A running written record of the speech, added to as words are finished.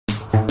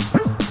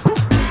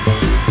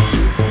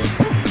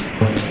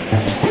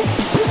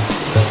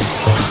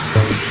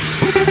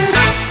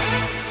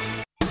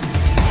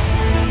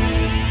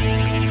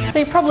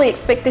probably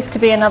expect this to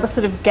be another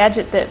sort of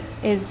gadget that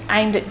is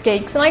aimed at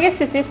geeks, and I guess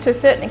this is to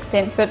a certain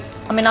extent, but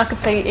I mean I could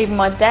see even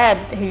my dad,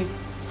 who's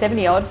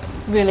 70-odd,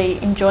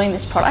 really enjoying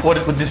this product. What,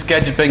 with this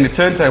gadget being the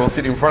turntable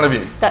sitting in front of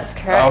you? That's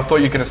correct. I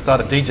thought you were going to start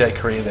a DJ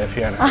career there,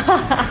 Fiona.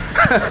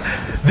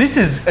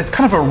 It's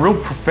kind of a real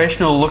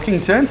professional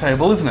looking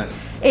turntable, isn't it?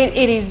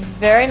 It is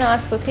very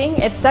nice looking.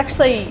 It's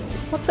actually,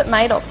 what's it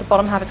made of, the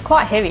bottom half? It's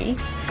quite heavy.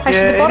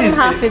 Actually, the bottom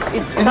half is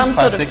some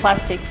sort of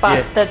plastic,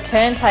 but the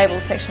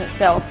turntable section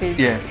itself is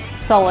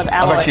solid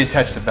alloy. I've actually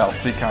attached a belt,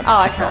 so you can't. Oh,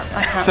 I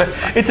can't. So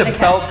it's a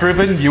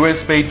belt-driven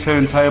USB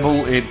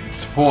turntable. It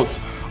supports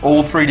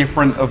all three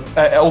different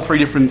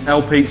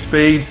LP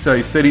speeds,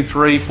 so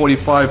 33,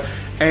 45,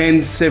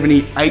 and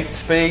 78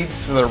 speeds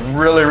for the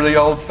really, really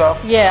old stuff.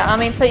 Yeah, I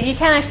mean, so you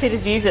can actually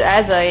just use it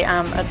as a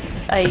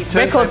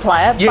record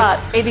player,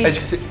 but it is. As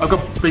you can see, I've got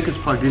speakers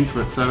plugged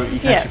into it, so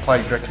you can actually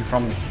play directly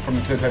from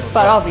the turntable.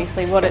 But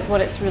obviously, what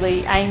it's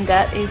really aimed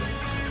at is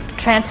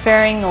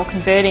transferring or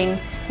converting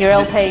your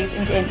LPs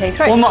into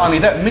MP3. Well, not only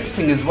that,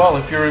 mixing as well.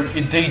 If you're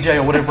a DJ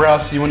or whatever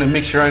else, you want to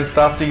mix your own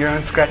stuff, do your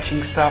own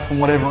scratching stuff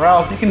and whatever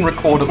else, you can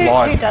record it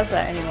live. Who does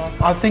that anymore?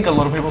 I think a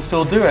lot of people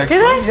still do,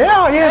 actually. Do they?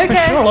 Yeah,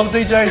 okay. For sure. A lot of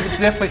DJs,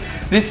 it's definitely.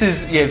 This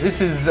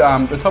is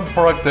the type of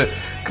product that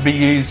could be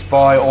used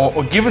by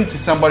or given to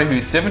somebody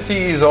who's 70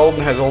 years old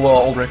and has all the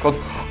old records.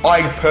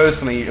 I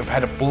personally have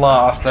had a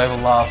blast over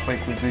last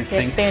week with this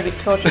thing. It's been a bit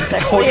torturous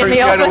actually in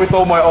the office. With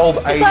all my old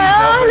 80s.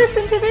 Oh,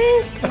 listen to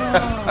this.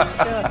 Oh,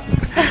 God.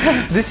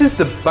 This is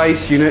the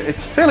base unit.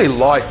 It's fairly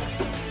light.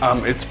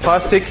 It's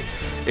plastic.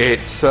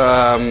 It's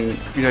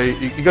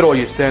you got all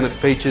your standard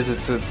features.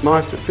 It's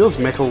nice. It feels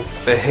metal.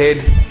 The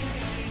head.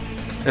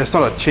 It's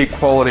not a cheap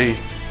quality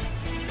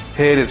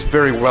head. It's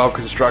very well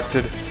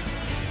constructed.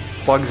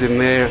 Plugs in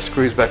there,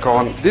 screws back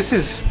on. This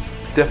is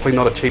definitely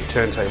not a cheap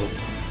turntable.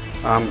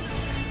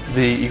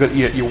 You got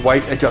your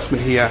weight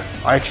adjustment here.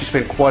 I actually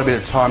spent quite a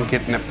bit of time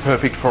getting it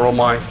perfect for all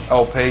my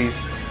LPs.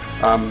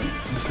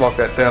 Just like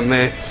that down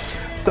there.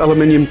 The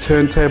aluminium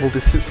turntable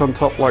just sits on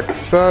top like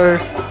so.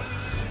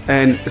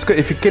 And it's got,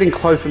 if you're getting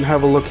close and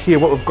have a look here,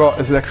 what we've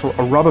got is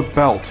a rubber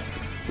belt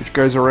which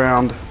goes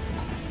around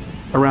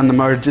the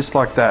motor just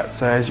like that.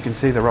 So as you can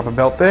see, the rubber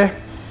belt there.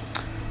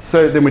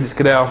 So then we just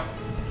get our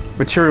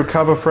material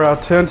cover for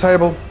our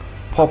turntable,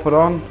 pop it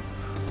on,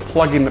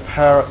 plug in the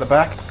power at the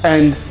back,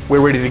 and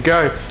we're ready to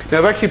go. Now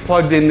I've actually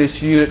plugged in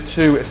this unit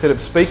to a set of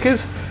speakers,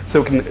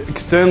 so we can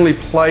externally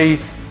play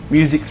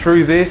music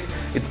through this.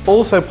 It's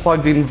also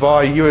plugged in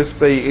via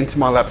USB into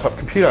my laptop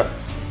computer.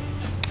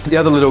 The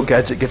other little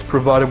gadget gets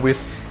provided with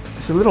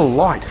is a little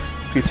light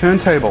for your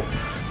turntable.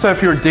 So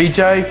if you're a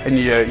DJ and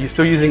you're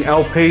still using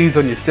LPs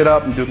on your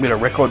setup and doing a bit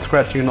of record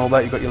scratching and all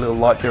that, you've got your little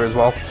light there as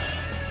well.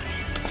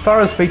 As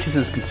far as features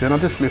is concerned, I'll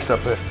just lift up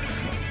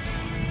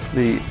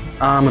the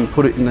arm and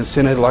put it in the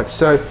center like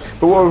so.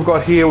 But what we've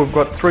got here, we've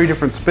got three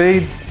different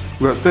speeds.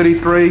 We've got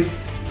 33,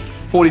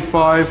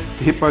 45,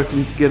 to hit both of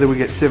them together we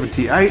get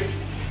 78.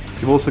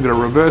 You've also got a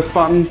reverse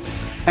button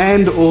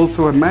and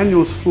also a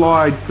manual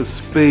slide for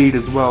speed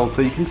as well.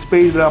 So you can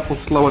speed it up or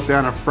slow it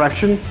down a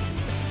fraction.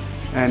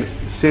 And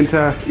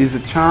center is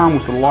a charm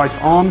with the light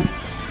on.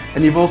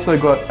 And you've also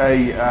got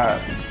a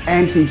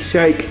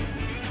anti-shake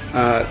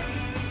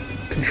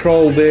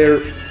control there,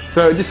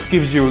 so it just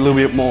gives you a little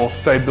bit more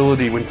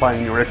stability when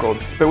playing your record.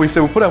 But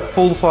we'll put our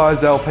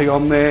full-size LP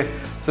on there,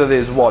 so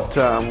there's what,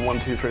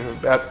 1, 2, 3,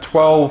 about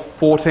 12,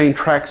 14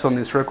 tracks on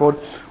this record.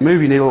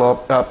 Move your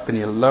needle up and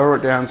you lower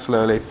it down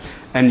slowly,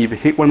 and you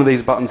hit one of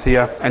these buttons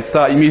here and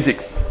start your music.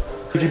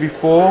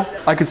 Before,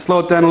 I could slow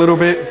it down a little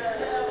bit,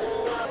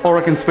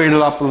 or I can speed it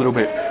up a little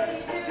bit.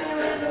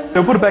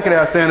 So we'll put it back at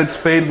our standard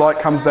speed,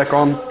 light comes back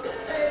on.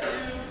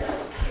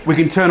 We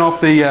can turn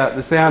off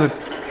the sound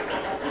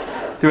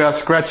do our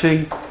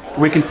scratching.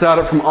 We can start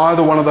it from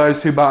either one of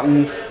those two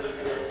buttons.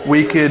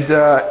 We could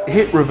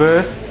hit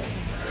reverse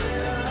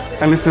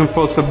and listen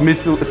for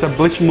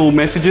subliminal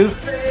messages.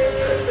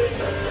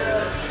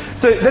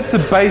 So that's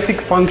the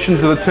basic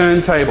functions of the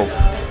turntable.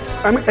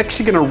 I'm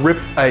actually going to rip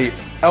a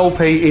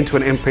LP into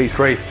an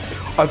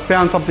MP3. I've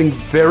found something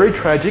very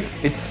tragic.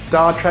 It's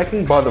star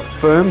tracking by the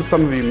firm.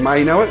 Some of you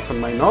may know it, some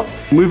may not.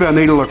 Move our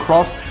needle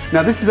across.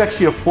 Now this is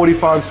actually a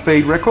 45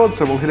 speed record,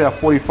 so we'll hit our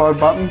 45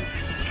 button.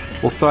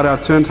 We'll start our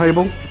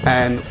turntable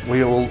and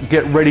we'll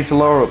get ready to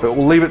lower it, but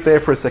we'll leave it there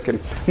for a second.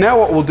 Now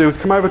what we'll do is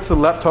come over to the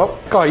laptop.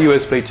 AkAI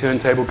USB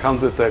turntable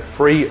comes with a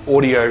free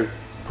audio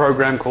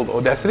program called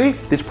Audacity.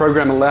 This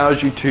program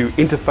allows you to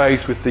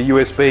interface with the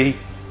USB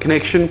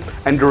connection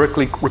and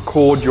directly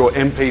record your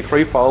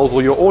MP3 files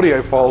or your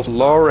audio files.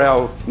 Lower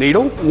our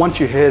needle. Once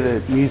you hear the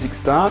music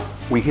start,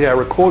 we hit our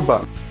record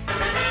button.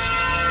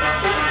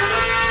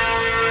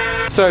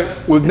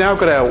 So we've now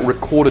got our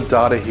recorded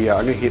data here.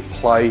 I'm going to hit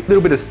play, a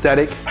little bit of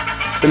static,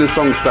 then the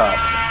song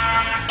starts.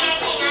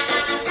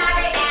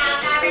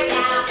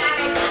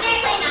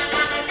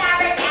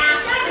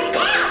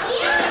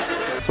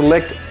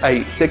 Select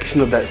a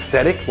section of that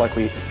static like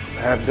we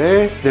have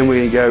there. Then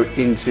we're going to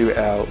go into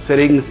our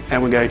settings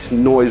and we're going to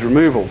noise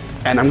removal.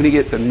 And I'm going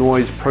to get the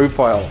noise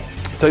profile.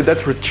 So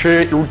that's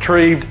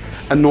retrieved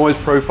a noise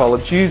profile.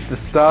 It's used the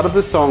start of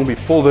the song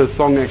before the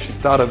song actually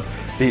started,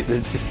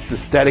 the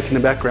static in the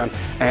background,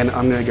 and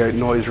I'm going to go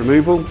noise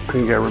removal. I'm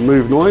going to go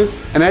remove noise,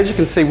 and as you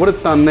can see, what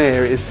it's done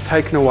there is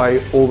taken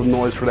away all the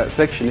noise for that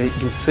section. You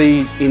can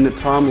see in the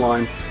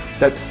timeline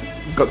that's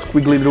got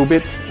squiggly little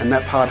bits, and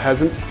that part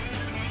hasn't.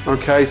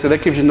 Okay, so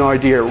that gives you an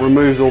idea. It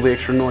removes all the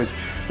extra noise.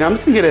 Now I'm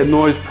just going to get a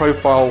noise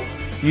profile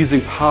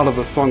using part of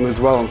the song as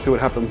well and see what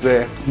happens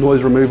there.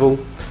 Noise removal,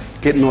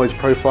 get noise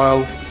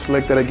profile,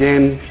 select that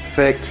again,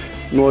 effect,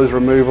 noise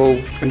removal,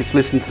 and just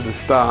listen to the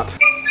start.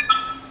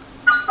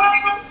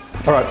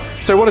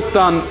 Alright, so what it's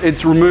done,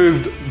 it's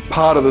removed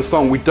part of the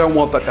song. We don't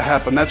want that to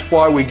happen. That's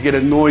why we get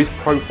a noise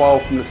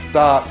profile from the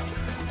start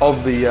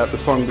of the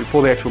song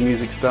before the actual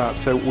music starts.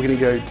 So we're going to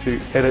go to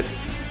edit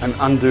and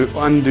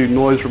undo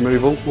noise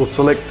removal. We'll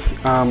select,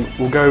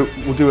 we'll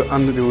do it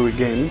undo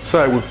again.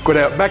 So we've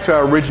got back to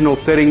our original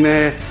setting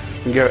there,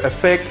 and go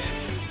effect,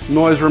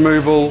 noise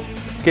removal,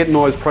 get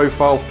noise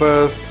profile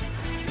first.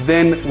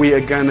 Then we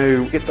are going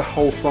to get the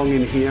whole song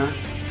in here.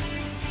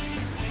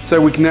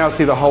 So we can now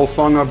see the whole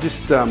song. I've just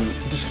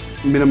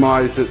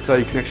minimized it so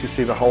you can actually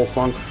see the whole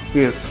song.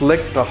 We're going to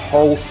select the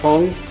whole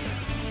song,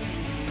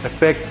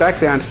 effect,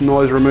 back down to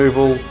noise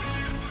removal,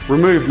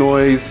 remove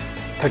noise.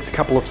 Takes a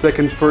couple of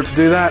seconds for it to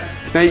do that.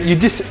 Now you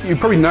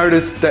probably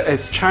noticed that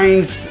it's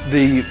changed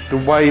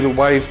the way the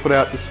waves put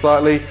out just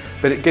slightly,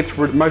 but it gets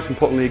rid, most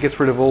importantly, it gets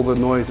rid of all the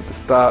noise at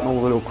the start and all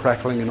the little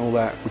crackling and all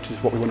that, which is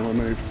what we want to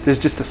remove. There's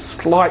just a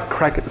slight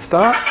crack at the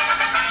start.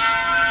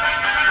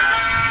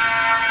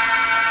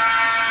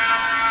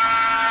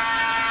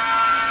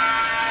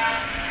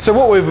 So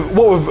what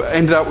we've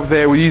ended up with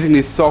there, we're using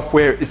this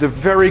software, is a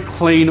very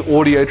clean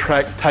audio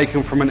track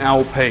taken from an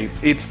LP.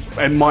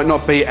 It might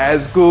not be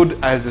as good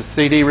as a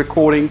CD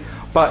recording,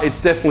 but it's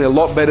definitely a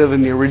lot better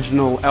than the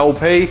original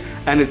LP,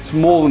 and it's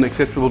more than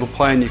acceptable to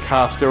play in your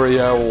car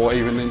stereo or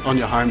even on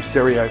your home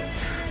stereo.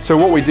 So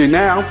what we do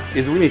now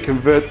is we're going to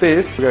convert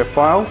this. We go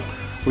File,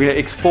 we're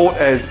going to export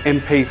as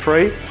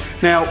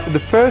MP3. Now the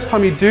first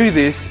time you do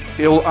this,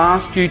 it will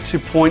ask you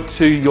to point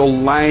to your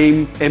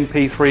lame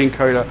MP3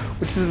 encoder,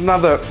 which is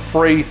another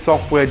free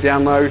software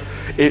download.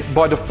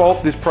 By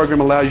default, this program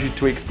allows you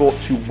to export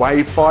to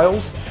WAV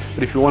files,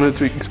 but if you wanted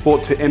to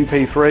export to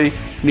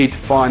MP3, you need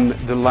to find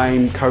the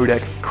lame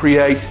codec.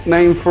 Create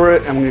name for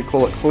it, and we're going to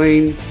call it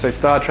clean. So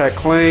Star Trek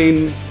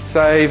clean,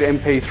 save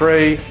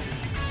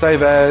MP3,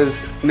 save as.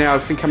 Now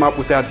it's going to come up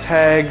with our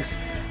tags.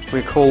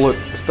 We call it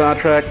Star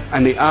Trek,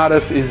 and the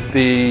artist is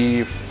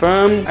the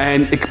firm,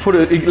 and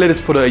it let us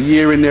put a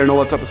year in there and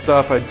all that type of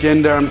stuff, a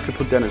gender. I'm just going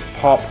to put down as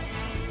pop,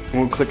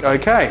 and we'll click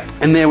OK.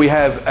 And there we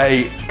have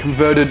a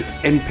converted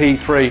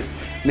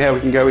MP3. Now we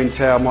can go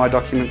into our My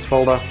Documents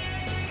folder.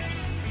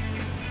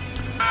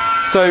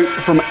 So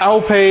from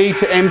LP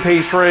to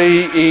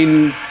MP3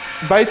 in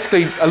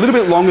basically a little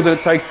bit longer than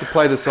it takes to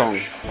play the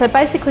song. So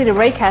basically, to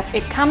recap,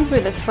 it comes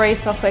with a free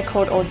software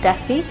called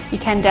Audacity. You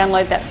can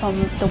download that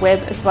from the web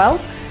as well.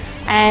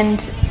 And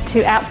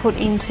to output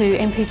into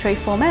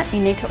MP3 format, you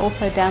need to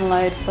also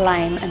download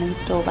LAME and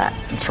install that.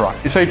 That's right.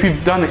 So if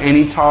you've done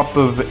any type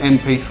of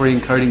MP3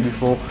 encoding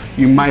before,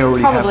 you may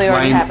already have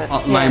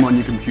LAME on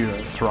your computer.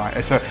 That's right.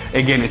 So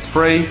again, it's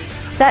free.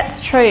 That's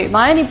true.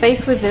 My only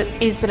beef with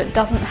it is that it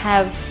doesn't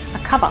have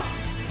a cover.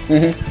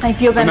 If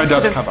you're going to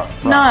cover.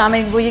 Right. No, I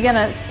mean, well, you're going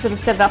to sort of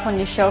set it up on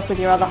your shelf with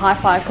your other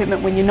hi-fi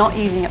equipment when you're not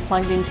using it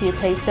plugged into your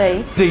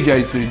PC.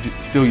 DJs do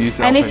still use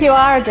LP. And if you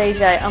are a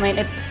DJ, I mean,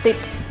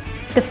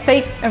 the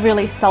feet are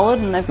really solid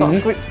and they've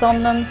got grips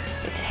on them.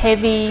 It's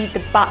heavy,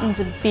 the buttons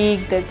are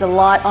big, there's a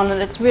light on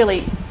it. It's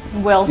really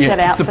well set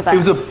out for that.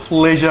 It was a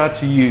pleasure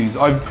to use.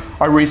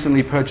 I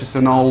recently purchased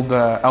an old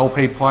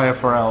LP player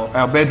for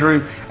our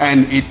bedroom,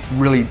 and it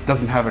really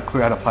doesn't have a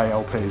clue how to play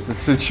LPs.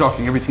 It's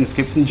shocking. Everything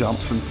skips and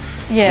jumps.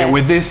 And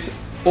with this,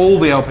 all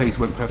the LPs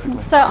work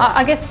perfectly. So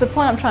I guess the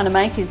point I'm trying to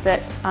make is that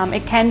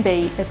it can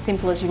be as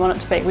simple as you want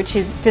it to be, which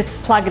is just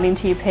plug it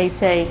into your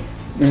PC,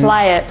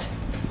 play it,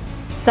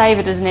 save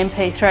it as an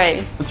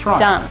MP3. That's right.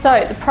 Done.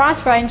 So the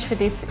price range for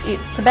this,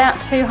 it's about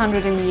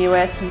 $200 in the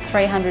US and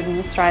 $300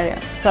 in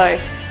Australia. So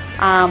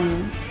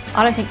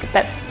I don't think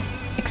that's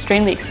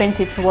extremely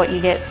expensive for what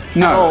you get.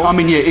 No, I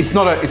mean, yeah, it's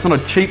not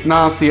a cheap,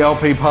 nasty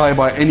LP player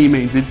by any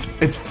means.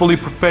 It's fully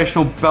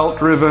professional, belt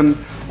driven.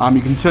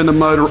 You can turn the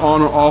motor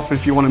on or off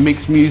if you want to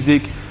mix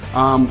music.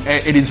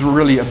 It is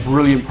really a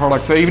brilliant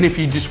product. So even if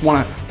you just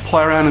want to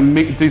play around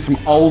and do some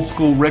old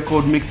school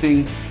record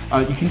mixing,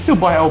 you can still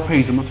buy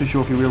LPs. I'm not too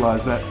sure if you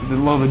realise that. A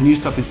lot of the new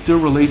stuff is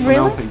still released on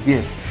LPs.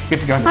 Yes. You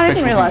have to go into I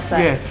didn't realise that.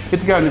 Yeah, you have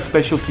to go into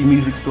specialty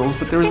music stores,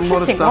 but there is a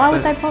lot of stuff. Why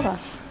would they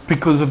bother?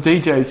 Because of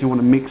DJs who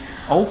want to mix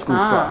old school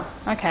stuff.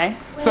 Okay.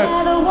 So,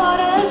 where the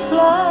waters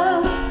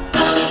flow.